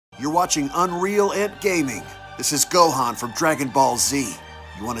You're watching UnrealEntGaming. This is Gohan from Dragon Ball Z.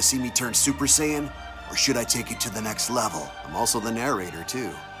 You want to see me turn Super Saiyan? Or should I take it to the next level? I'm also the narrator,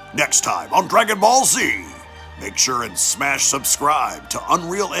 too. Next time on Dragon Ball Z, make sure and smash subscribe to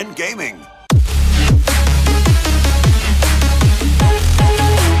UnrealEntGaming.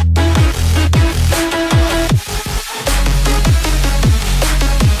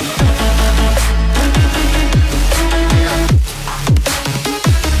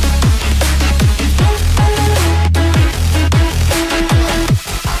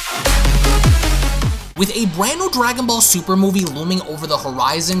 With a brand new Dragon Ball Super movie looming over the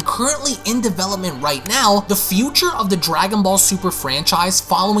horizon, currently in development right now, the future of the Dragon Ball Super franchise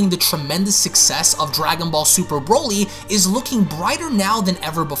following the tremendous success of Dragon Ball Super Broly is looking brighter now than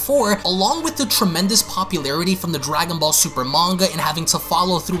ever before, along with the tremendous popularity from the Dragon Ball Super manga and having to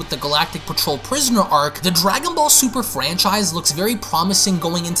follow through with the Galactic Patrol Prisoner arc. The Dragon Ball Super franchise looks very promising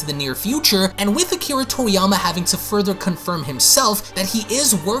going into the near future, and with Akira Toriyama having to further confirm himself that he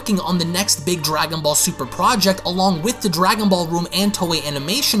is working on the next big Dragon Ball Super project along with the Dragon Ball Room and Toei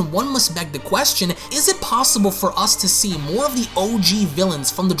Animation, one must beg the question, is it possible for us to see more of the OG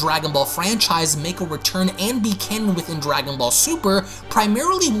villains from the Dragon Ball franchise make a return and be canon within Dragon Ball Super,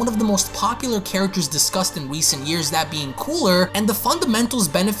 primarily one of the most popular characters discussed in recent years, that being Cooler, and the fundamentals,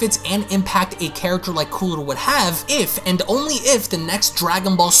 benefits, and impact a character like Cooler would have if, and only if, the next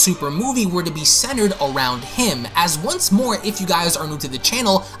Dragon Ball Super movie were to be centered around him. As once more, if you guys are new to the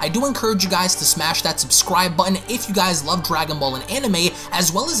channel, I do encourage you guys to smash that subscribe button if you guys love Dragon Ball and anime,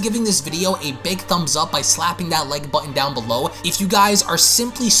 as well as giving this video a big thumbs up by slapping that like button down below if you guys are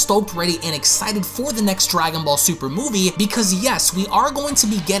simply stoked, ready, and excited for the next Dragon Ball Super movie, because yes, we are going to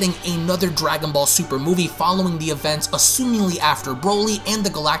be getting another Dragon Ball Super movie following the events assumingly after Broly and the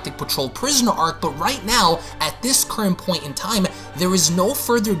Galactic Patrol Prisoner arc, but right now, at this current point in time, there is no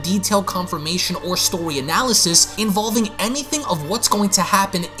further detailed confirmation or story analysis involving anything of what's going to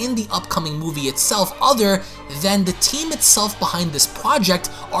happen in the upcoming movie itself, other than the team itself behind this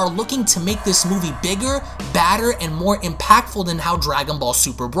project are looking to make this movie bigger, badder, and more impactful than how Dragon Ball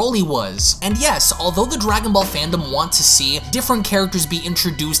Super Broly was. And yes, although the Dragon Ball fandom want to see different characters be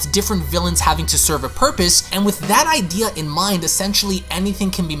introduced, different villains having to serve a purpose, and with that idea in mind, essentially anything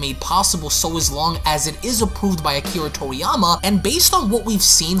can be made possible so as long as it is approved by Akira Toriyama, and based on what we've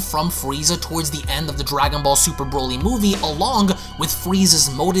seen from Frieza towards the end of the Dragon Ball Super Broly movie, along with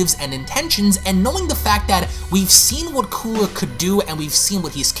Frieza's motives and intentions, and knowing the fact that we've seen what Cooler could do and we've seen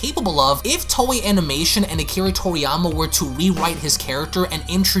what he's capable of, if Toei Animation and Akira Toriyama were to rewrite his character and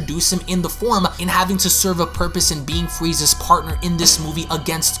introduce him in the form in having to serve a purpose in being Frieza's partner in this movie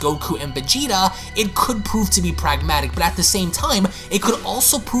against Goku and Vegeta, it could prove to be pragmatic, but at the same time, it could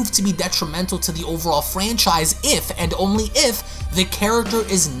also prove to be detrimental to the overall franchise if, and only if, the character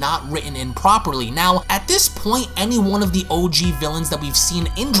is not written in properly. Now, at this point, any one of the OG villains that we've seen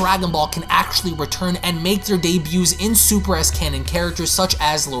in Dragon Ball can actually return and make their debuts in Super as canon characters such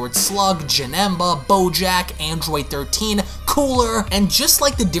as Lord Slug, Janemba, Bojack, Android 13, Cooler, and just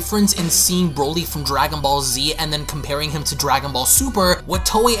like the difference in seeing Broly from Dragon Ball Z and then comparing him to Dragon Ball Super, what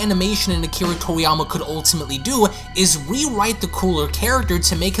Toei Animation and Akira Toriyama could ultimately do is rewrite the Cooler character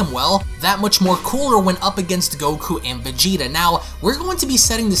to make him, well, that much more cooler when up against Goku and Vegeta. Now, we're going to be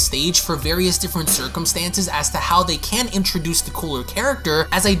setting the stage for various different circumstances as to how they can introduce the Cooler character,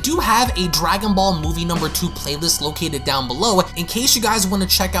 as I do have a Dragon Ball movie number 2 playlist located down below in case you guys want to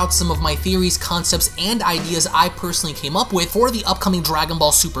check out some of my theories, concepts, and ideas I personally came up with for the upcoming Dragon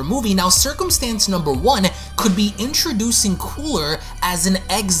Ball Super movie. Now, circumstance number 1 could be introducing Cooler as an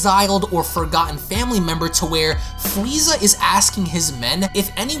exiled or forgotten family member, to where Frieza is asking his men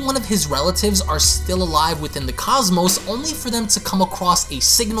if any one of his relatives are still alive within the cosmos, only for them to come across a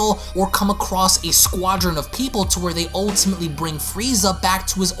signal or come across a squadron of people to where they ultimately bring Frieza back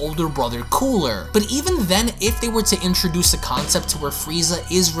to his older brother Cooler. But even then, if they were to introduce a concept to where Frieza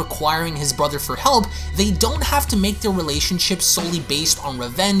is requiring his brother for help, they don't have to make their relationship solely based on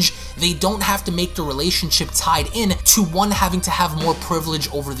revenge. They don't have to make the relationship tied in to one having to have more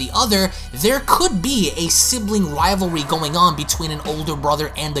privilege over the other. There could be a sibling rivalry going on between an older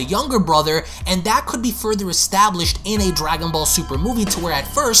brother and a younger brother, and that could be further established in a Dragon Ball Super movie, to where at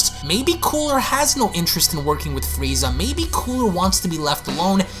first, maybe Cooler has no interest in working with Frieza, maybe Cooler wants to be left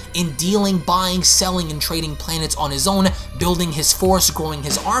alone, in dealing, buying, selling, and trading planets on his own, building his force, growing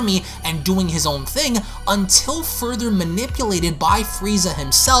his army, and doing his own thing, until further manipulated by Frieza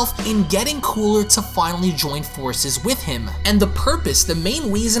himself in getting Cooler to finally join forces with him. And the purpose, the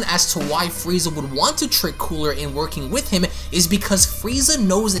main reason as to why Frieza would want to trick Cooler in working with him is because Frieza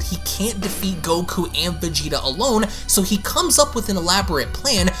knows that he can't defeat Goku and Vegeta alone, so he comes up with an elaborate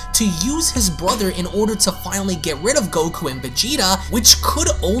plan to use his brother in order to finally get rid of Goku and Vegeta, which could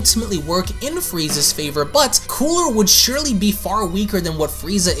ultimately work in Frieza's favor, but Cooler would surely be far weaker than what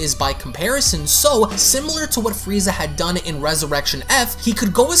Frieza is by comparison, so similar to what Frieza had done in Resurrection F, he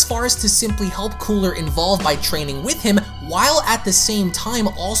could go as far as to simply help Cooler evolve by training with him, while at the same time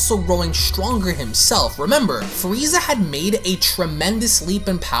also growing stronger himself. Remember, Frieza had made a tremendous leap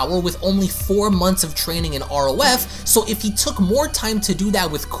in power with only 4 months of training in ROF, so if he took more time to do that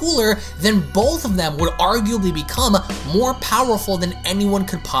with Cooler, then both of them would arguably become more powerful than anyone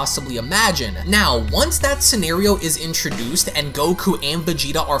could possibly imagine. Now, once that scenario is introduced and Goku and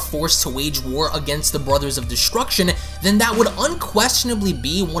Vegeta are forced to wage war against the Brothers of Destruction, then that would unquestionably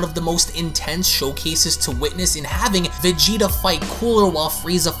be one of the most intense showcases to witness in having Vegeta fight Cooler while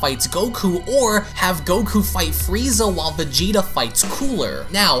Frieza fights Goku, or have Goku fight Frieza while Vegeta fights Cooler.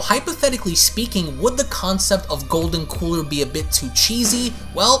 Now, hypothetically speaking, would the concept of Golden Cooler be a bit too cheesy?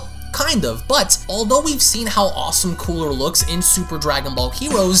 Well, kind of, but although we've seen how awesome Cooler looks in Super Dragon Ball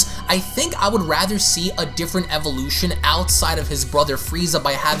Heroes, I think I would rather see a different evolution outside of his brother Frieza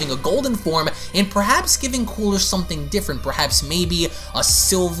by having a golden form and perhaps giving Cooler something different, perhaps maybe a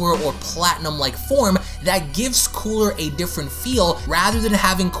silver or platinum-like form that gives Cooler a different feel rather than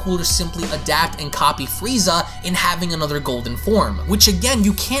having Cooler simply adapt and copy Frieza in having another golden form. Which again,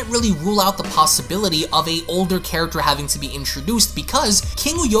 you can't really rule out the possibility of an older character having to be introduced, because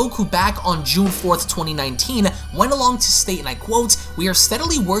King Uyoku back on June 4th, 2019 went along to state, and I quote, "We are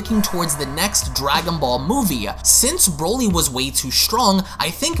steadily working towards the next Dragon Ball movie. Since Broly was way too strong,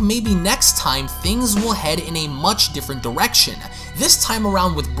 I think maybe next time things will head in a much different direction. This time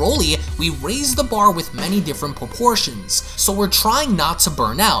around with Broly, we raised the bar with many different proportions, so we're trying not to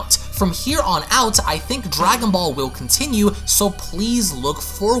burn out. From here on out, I think Dragon Ball will continue, so please look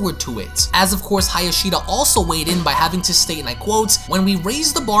forward to it." As of course, Hayashida also weighed in by having to state, and I quote, "When we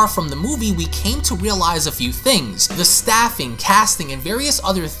raised the bar from the movie, we came to realize a few things. The staffing, casting, and various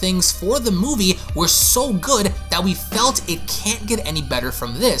other things for the movie were so good that we felt it can't get any better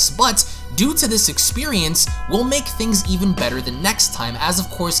from this, but due to this experience, we'll make things even better the next time." As of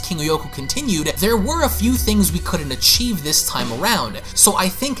course King Uyoku continued, "There were a few things we couldn't achieve this time around, so I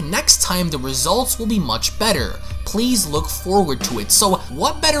think next time the results will be much better. Please look forward to it." So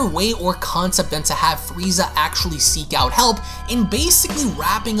what better way or concept than to have Frieza actually seek out help in basically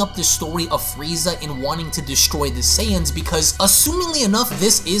wrapping up the story of Frieza in wanting to destroy the Saiyans, because assumingly enough,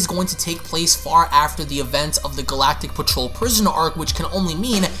 this is going to take place far after the events of the Galactic Patrol Prisoner arc, which can only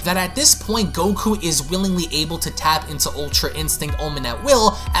mean that at this point Goku is willingly able to tap into Ultra Instinct Omen at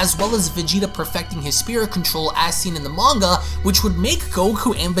will, as well as Vegeta perfecting his spirit control as seen in the manga, which would make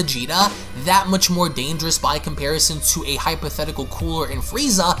Goku and Vegeta that much more dangerous by comparison to a hypothetical Cooler and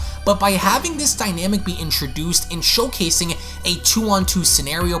Frieza. But by having this dynamic be introduced in showcasing a 2-on-2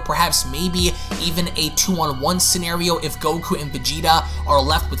 scenario, perhaps maybe even a 2-on-1 scenario if Goku and Vegeta are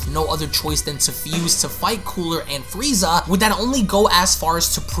left with no other choice than to fuse to fight Cooler and Frieza, would that only go as far as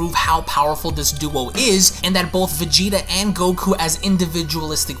to prove how powerful this duo is, and that both Vegeta and Goku as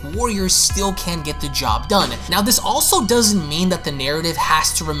individualistic warriors still can get the job done. Now, this also doesn't mean that the narrative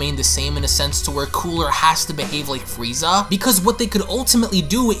has to remain the same in a sense to where Cooler has to behave like Frieza, because what they could ultimately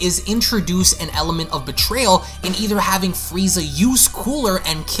do is introduce an element of betrayal in either having Frieza use Cooler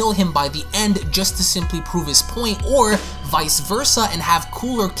and kill him by the end just to simply prove his point, or vice versa, and have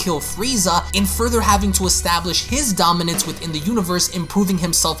Cooler kill Frieza in further having to establish his dominance within the universe, improving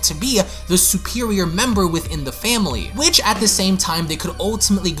himself to be the superior member within the family. Which at the same time, they could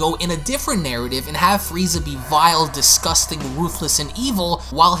ultimately go in a different narrative and have Frieza be vile, disgusting, ruthless, and evil,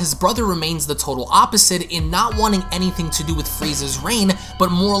 while his brother remains the total opposite in not wanting anything to do with Frieza's reign,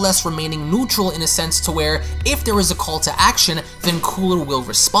 but more or less remaining neutral in a sense to where if there is a call to action, then Cooler will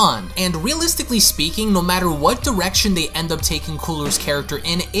respond. And realistically speaking, no matter what direction they end up taking Cooler's character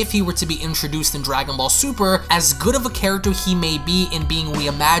in, if he were to be introduced in Dragon Ball Super, as good of a character he may be in being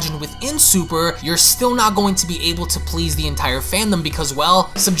reimagined within Super, you're still not going to be able to please the entire fandom because,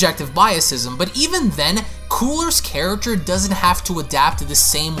 well, subjective biasism. But even then, Cooler's character doesn't have to adapt the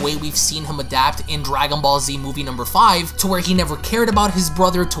same way we've seen him adapt in Dragon Ball Z movie number 5, to where he never cared about his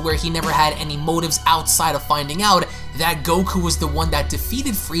brother, to where he never had any motives outside of finding out that Goku was the one that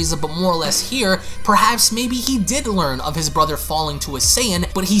defeated Frieza. But more or less here, perhaps maybe he did learn of his brother falling to a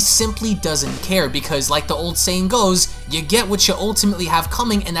Saiyan, but he simply doesn't care, because like the old saying goes, you get what you ultimately have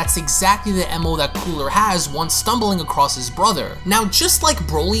coming, and that's exactly the MO that Cooler has once stumbling across his brother. Now, just like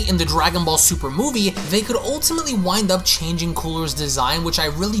Broly in the Dragon Ball Super movie, they could ultimately wind up changing Cooler's design, which I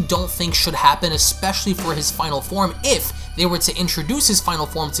really don't think should happen, especially for his final form, if they were to introduce his final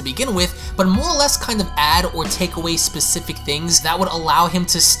form to begin with, but more or less kind of add or take away specific things that would allow him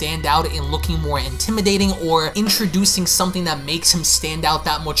to stand out in looking more intimidating, or introducing something that makes him stand out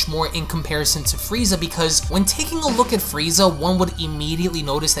that much more in comparison to Frieza, because when taking a look at Frieza, one would immediately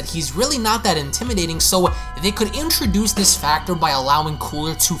notice that he's really not that intimidating. So they could introduce this factor by allowing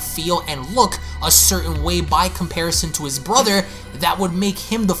Cooler to feel and look a certain way by comparison to his brother, that would make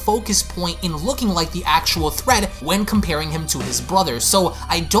him the focus point in looking like the actual threat when comparing him to his brother. So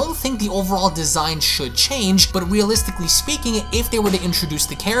I don't think the overall design should change, but realistically speaking, if they were to introduce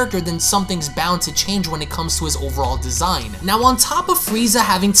the character, then something's bound to change when it comes to his overall design. Now, on top of Frieza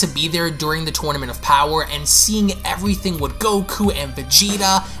having to be there during the Tournament of Power and seeing everything what Goku and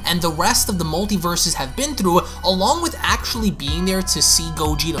Vegeta and the rest of the multiverses have been through, along with actually being there to see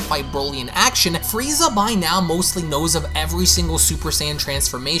Gogeta fight Broly in action, Frieza by now mostly knows of every single Super Saiyan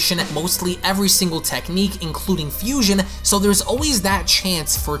transformation, mostly every single technique, including fusion, so there's always that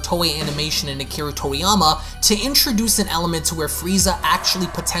chance for Toei Animation and Akira Toriyama to introduce an element to where Frieza actually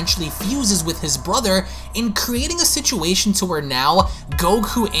potentially fuses with his brother, in creating a situation to where now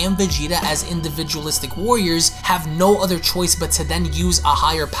Goku and Vegeta as individualistic warriors have no other choice but to then use a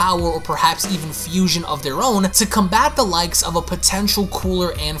higher power, or perhaps even fusion of their own, to combat the likes of a potential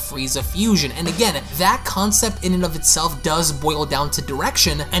Cooler and Frieza fusion. And again, that concept in and of itself does boil down to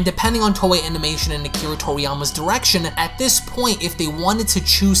direction, and depending on Toei Animation and Akira Toriyama's direction, at this point, if they wanted to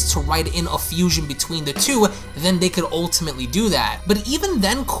choose to write in a fusion between the two, then they could ultimately do that. But even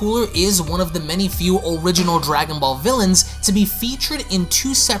then, Cooler is one of the many few original Dragon Ball villains to be featured in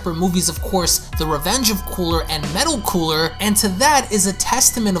 2 separate movies, of course, The Revenge of Cooler and Metal Cooler, and to that is a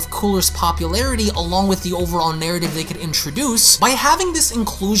testament of Cooler's popularity, along with the overall narrative they could introduce, by having this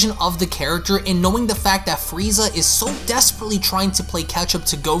inclusion of the character, and knowing the fact that Frieza is so desperately trying to play catch up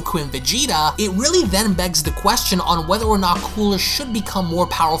to Goku and Vegeta. It really then begs the question on whether or not Cooler should become more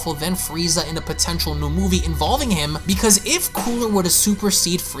powerful than Frieza in a potential new movie involving him, because if Cooler were to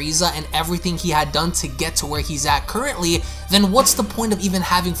supersede Frieza and everything he had done to get to where he's at currently, then what's the point of even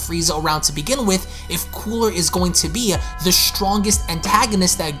having Frieza around to begin with if Cooler is going to be the strongest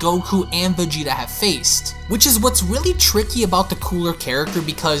antagonist that Goku and Vegeta have faced? Which is what's really tricky about the Cooler character,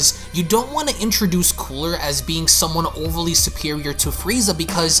 because you don't want to introduce Cooler as being someone overly superior to Frieza,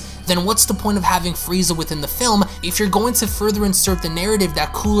 because then what's the point of having Frieza within the film if you're going to further insert the narrative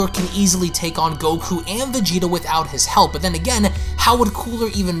that Cooler can easily take on Goku and Vegeta without his help? But then again, how would Cooler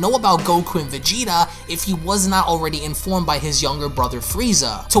even know about Goku and Vegeta if he was not already informed by his younger brother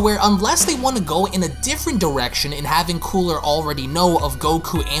Frieza? To where unless they want to go in a different direction in having Cooler already know of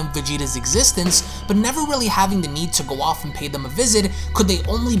Goku and Vegeta's existence, but never really having the need to go off and pay them a visit, could they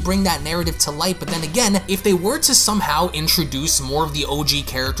only bring that narrative to light? But then again, if they were to somehow introduce more of the OG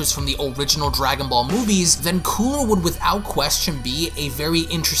characters from the original Dragon Ball movies, then Cooler would without question be a very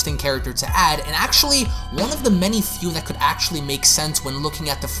interesting character to add, and actually one of the many few that could actually make sense when looking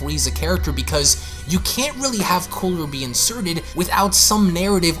at the Frieza character, because you can't really have Cooler be inserted without some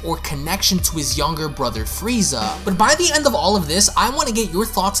narrative or connection to his younger brother Frieza. But by the end of all of this, I want to get your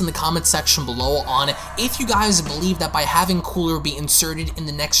thoughts in the comment section below on if you guys believe that by having Cooler be inserted in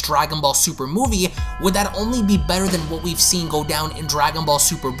the next Dragon Ball Super movie, would that only be better than what we've seen go down in Dragon Ball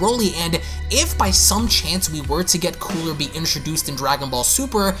Super Broly, and if by some chance we were to get Cooler be introduced in Dragon Ball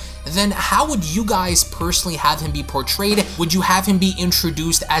Super, then how would you guys personally have him be portrayed? Would you have him be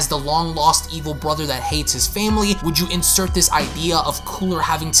introduced as the long-lost evil brother that hates his family? Would you insert this idea of Cooler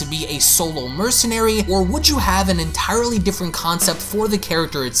having to be a solo mercenary? Or would you have an entirely different concept for the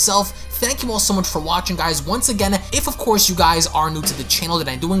character itself? Thank you all so much for watching, guys. Once again, if of course you guys are new to the channel, then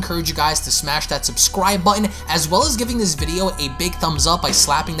I do encourage you guys to smash that subscribe button, as well as giving this video a big thumbs up by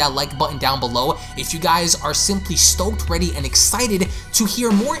slapping that like button down below if you guys are simply stoked, ready, and excited to hear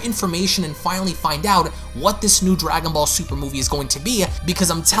more information and finally find out what this new Dragon Ball Super movie is going to be,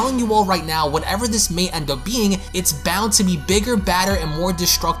 because I'm telling you all right now, whatever this may end up being, it's bound to be bigger, badder, and more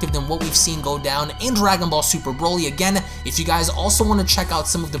destructive than what we've seen go down in Dragon Ball Super Broly. Again, if you guys also want to check out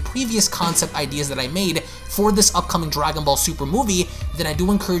some of the previous concept ideas that I made for this upcoming Dragon Ball Super movie, then I do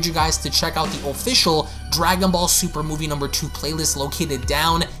encourage you guys to check out the official Dragon Ball Super Movie number 2 playlist located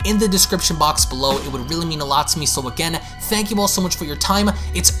down in the description box below. It would really mean a lot to me. So again, thank you all so much for your time.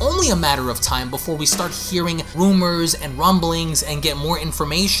 It's only a matter of time before we start hearing rumors and rumblings and get more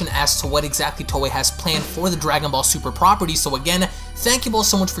information as to what exactly Toei has planned for the Dragon Ball Super property. So again, thank you all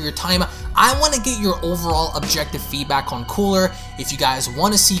so much for your time. I want to get your overall objective feedback on Cooler. If you guys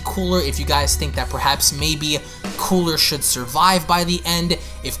want to see Cooler, if you guys think that perhaps maybe Cooler should survive by the end,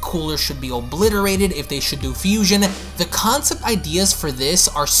 if Cooler should be obliterated, if they should do fusion. The concept ideas for this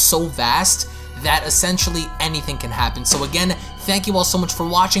are so vast that essentially anything can happen. So again, thank you all so much for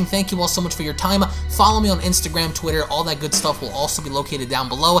watching. Thank you all so much for your time. Follow me on Instagram, Twitter, all that good stuff will also be located down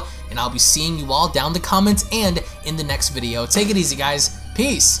below, and I'll be seeing you all down in the comments and in the next video. Take it easy, guys.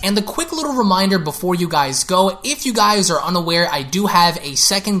 Peace. And the quick little reminder before you guys go, if you guys are unaware, I do have a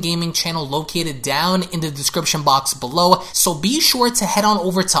second gaming channel located down in the description box below, so be sure to head on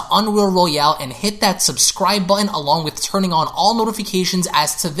over to Unreal Royale and hit that subscribe button along with turning on all notifications,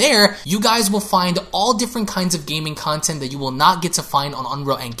 as to there, you guys will find all different kinds of gaming content that you will not get to find on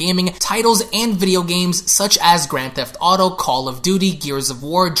UnrealEntGaming, titles and video games such as Grand Theft Auto, Call of Duty, Gears of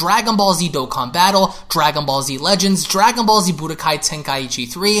War, Dragon Ball Z Dokkan Battle, Dragon Ball Z Legends, Dragon Ball Z Budokai Tenkaichi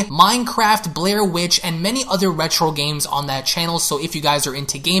 3, Minecraft, Blair Witch, and many other retro games on that channel. So if you guys are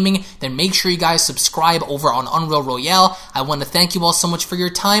into gaming, then make sure you guys subscribe over on Unreal Royale. I want to thank you all so much for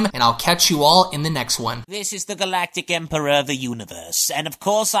your time, and I'll catch you all in the next one. This is the Galactic Emperor of the Universe, and of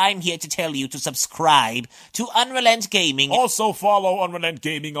course I'm here to tell you to subscribe to UnrealEntGaming. Also follow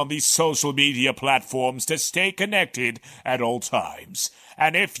UnrealEntGaming on these social media platforms to stay connected at all times.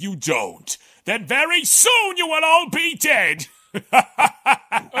 And if you don't, then very soon you will all be dead!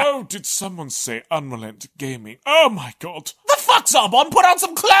 Oh, did someone say UnrealEntGaming? Oh my god. The fuck's up? Put on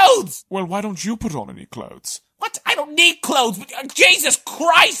some clothes! Well, why don't you put on any clothes? What? I don't need clothes, but Jesus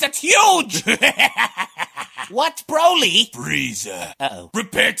Christ, that's huge! What, Broly? Frieza. Uh-oh.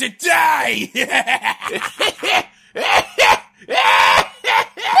 Prepare to die! UnrealEntGaming,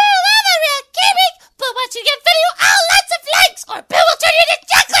 but once you get video, lots of likes, or Bill will turn you into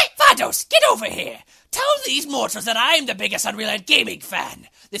chocolate! Vados, get over here! Tell these mortals that I'm the biggest UnrealEntGaming fan.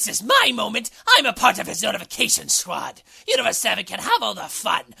 This is my moment. I'm a part of his notification squad. Universe 7 can have all the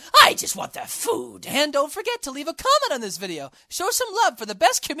fun. I just want the food. And don't forget to leave a comment on this video. Show some love for the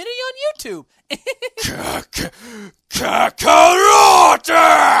best community on YouTube. Kakarota!